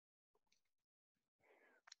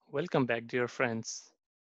Welcome back, dear friends.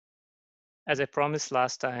 As I promised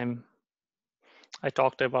last time, I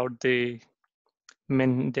talked about the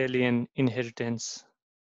Mendelian inheritance.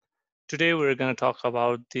 Today, we're going to talk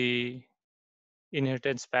about the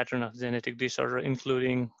inheritance pattern of genetic disorder,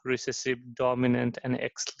 including recessive, dominant, and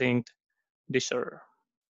X-linked disorder.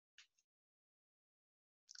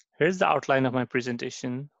 Here's the outline of my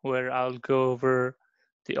presentation, where I'll go over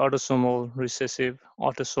the autosomal recessive,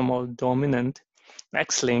 autosomal dominant,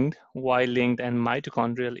 X-linked, Y-linked, and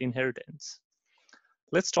mitochondrial inheritance.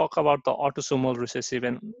 Let's talk about the autosomal recessive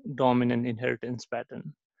and dominant inheritance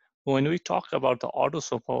pattern. When we talk about the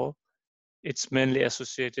autosomal, it's mainly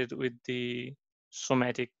associated with the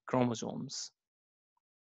somatic chromosomes.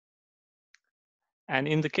 And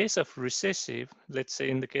in the case of recessive, let's say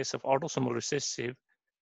in the case of autosomal recessive,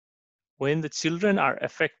 when the children are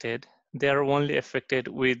affected, they are only affected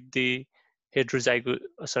with the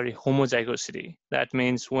homozygosity. That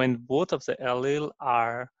means when both of the allele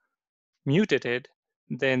are mutated,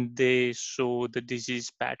 then they show the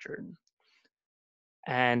disease pattern.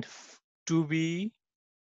 And to be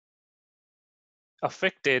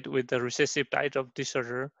affected with the recessive type of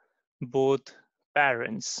disorder, both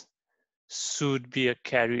parents should be a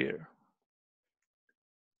carrier.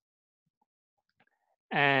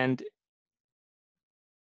 And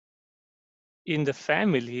in the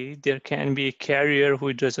family, there can be a carrier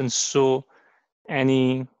who doesn't show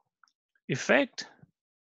any effect,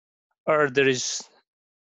 or there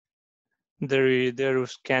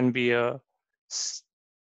can be a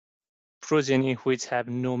progeny which have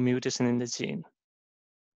no mutation in the gene.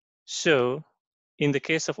 So in the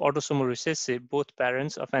case of autosomal recessive, both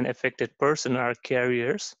parents of an affected person are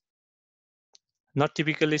carriers, not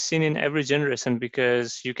typically seen in every generation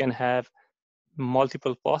because you can have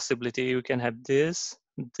multiple possibility. You can have this,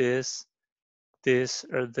 this, this,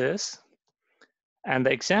 or this. And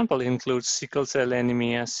the example includes sickle cell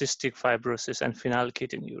anemia, cystic fibrosis, and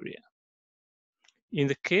phenylketonuria. In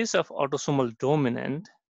the case of autosomal dominant,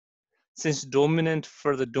 since dominant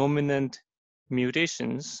for the dominant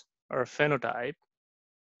mutations or phenotype,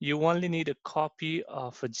 you only need a copy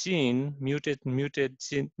of a gene, mutated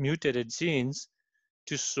genes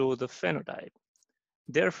to show the phenotype.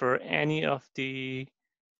 Therefore, any of the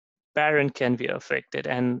parent can be affected,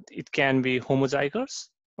 and it can be homozygous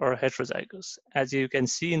or heterozygous. As you can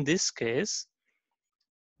see in this case,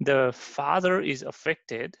 the father is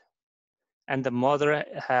affected and the mother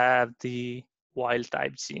have the wild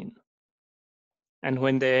type gene. And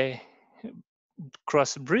when they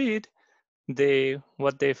crossbreed,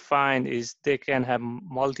 what they find is they can have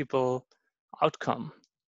multiple outcome.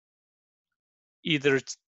 Either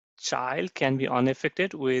child can be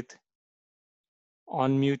unaffected with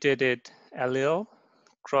unmutated allele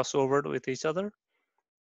crossover with each other,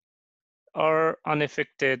 or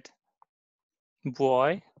unaffected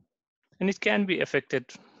boy, and it can be affected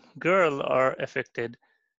girl or affected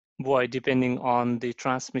boy depending on the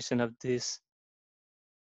transmission of this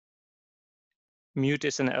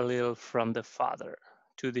mutation allele from the father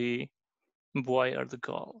to the boy or the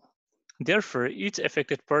girl. Therefore, each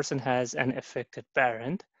affected person has an affected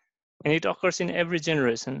parent, and it occurs in every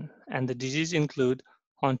generation, and the disease include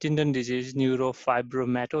Huntington disease,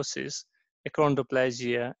 neurofibromatosis,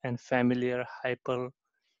 achondroplasia, and familial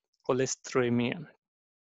hypercholesterolemia.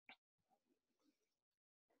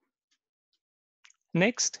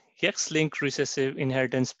 Next, X-linked recessive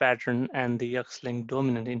inheritance pattern and the X-linked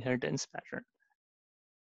dominant inheritance pattern.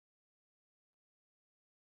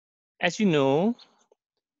 As you know,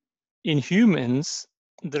 in humans,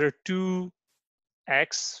 there are two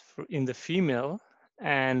X in the female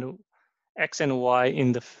and X and Y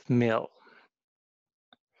in the male.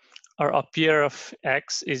 Or a pair of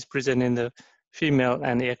X is present in the female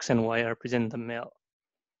and X and Y are present in the male.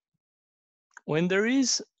 When there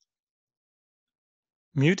is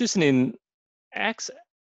mutation in X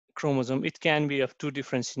chromosome, it can be of two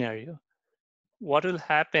different scenarios. What will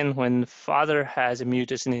happen when father has a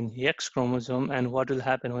mutation in the X chromosome, and what will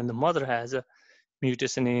happen when the mother has a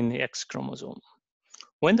mutation in the X chromosome?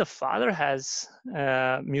 When the father has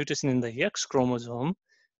a mutation in the X chromosome,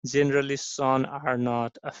 generally sons are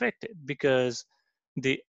not affected because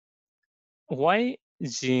the Y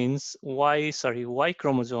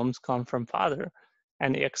chromosomes come from father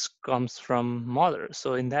and X comes from mother.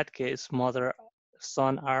 So in that case,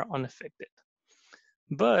 son are unaffected.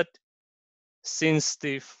 But since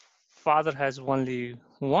the father has only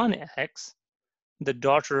one X, the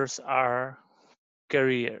daughters are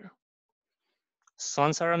carrier.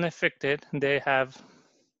 Sons are unaffected, and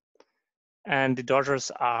the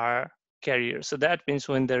daughters are carrier. So that means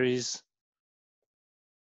when there is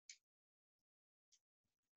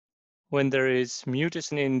when there is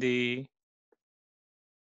mutation in the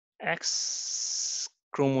X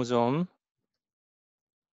chromosome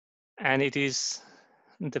and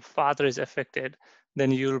the father is affected,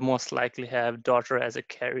 then you'll most likely have daughter as a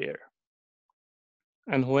carrier.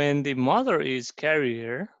 And when the mother is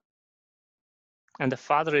carrier and the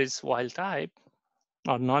father is wild type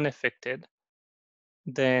or non-affected,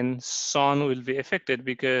 then son will be affected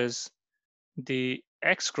because the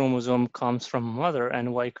X chromosome comes from mother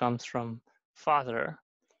and Y comes from father.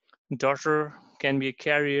 Daughter can be a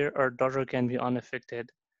carrier or daughter can be unaffected,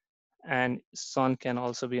 and son can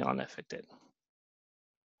also be unaffected.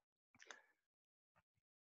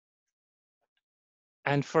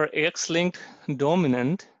 And for X-linked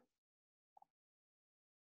dominant,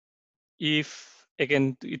 if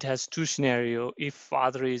again it has two scenarios, if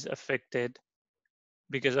father is affected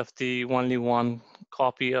because of the only one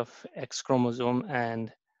copy of X chromosome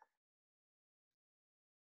and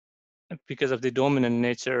because of the dominant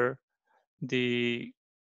nature, it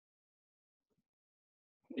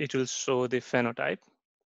will show the phenotype.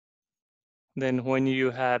 Then when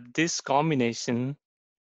you have this combination,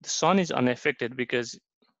 the son is unaffected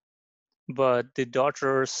but the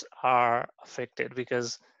daughters are affected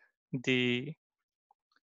because the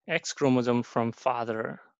X chromosome from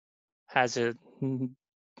father has a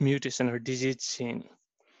mutation or disease gene.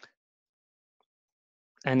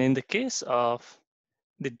 And in the case of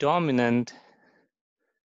the dominant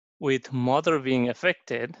with mother being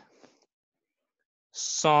affected,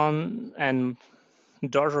 son and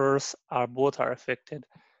daughters both are affected,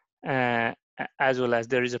 as well as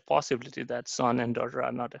there is a possibility that son and daughter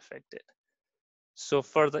are not affected. So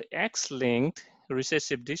for the X-linked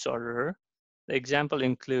recessive disorder, the example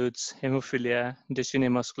includes hemophilia,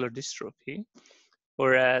 Duchenne muscular dystrophy,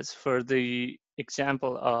 whereas for the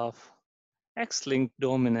example of X-linked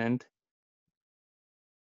dominant,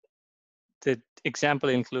 the example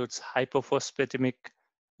includes hypophosphatemic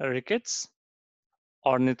rickets,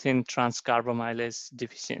 ornithine transcarbamylase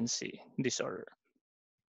deficiency disorder.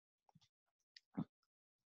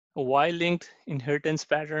 A Y-linked inheritance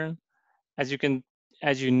pattern, as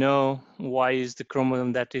you know, Y is the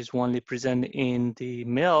chromosome that is only present in the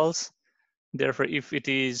males. Therefore, if it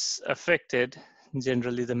is affected,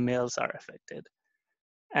 generally the males are affected.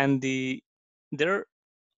 And there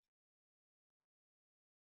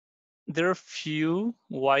are few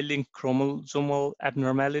Y-linked chromosomal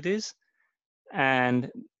abnormalities,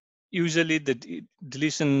 and usually the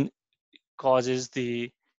deletion causes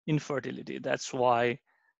the infertility. That's why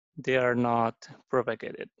they are not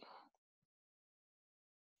propagated.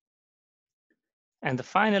 And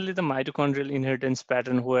finally, the mitochondrial inheritance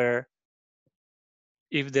pattern, where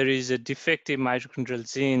if there is a defective mitochondrial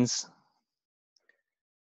genes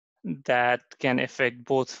that can affect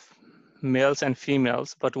both males and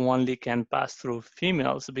females, but only can pass through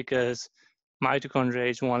females because mitochondria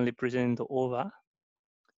is only present in the ova.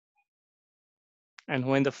 And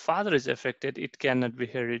when the father is affected, it cannot be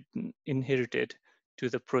inherited to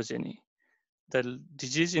the progeny. The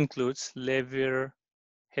disease includes Leber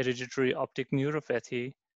hereditary optic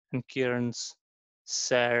neuropathy and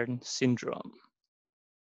Kearns-Sayre syndrome.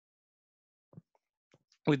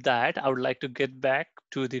 With that, I would like to get back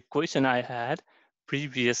to the question I had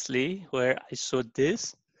previously, where I showed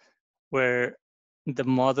this, where the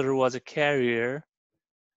mother was a carrier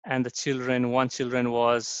and a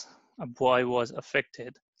boy was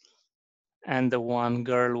affected, and the one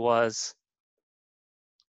girl was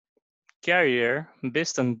carrier.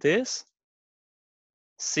 Based on this,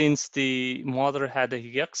 since the mother had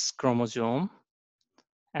a X chromosome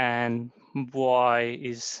and boy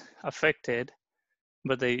is affected,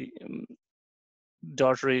 but the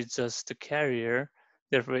daughter is just the carrier,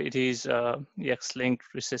 therefore it is a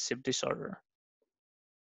X-linked recessive disorder.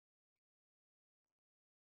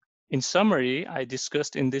 In summary, I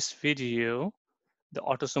discussed in this video the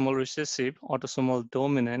autosomal recessive, autosomal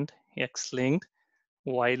dominant, X-linked,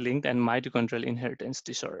 Y-linked, and mitochondrial inheritance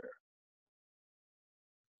disorder.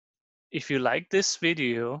 If you like this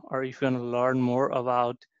video, or if you want to learn more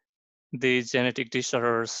about the genetic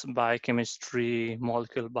disorders, biochemistry,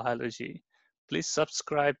 molecular biology, please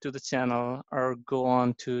subscribe to the channel or go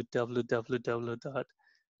on to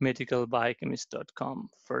www.medicalbiochemist.com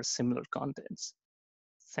for similar contents.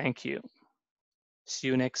 Thank you. See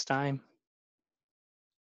you next time.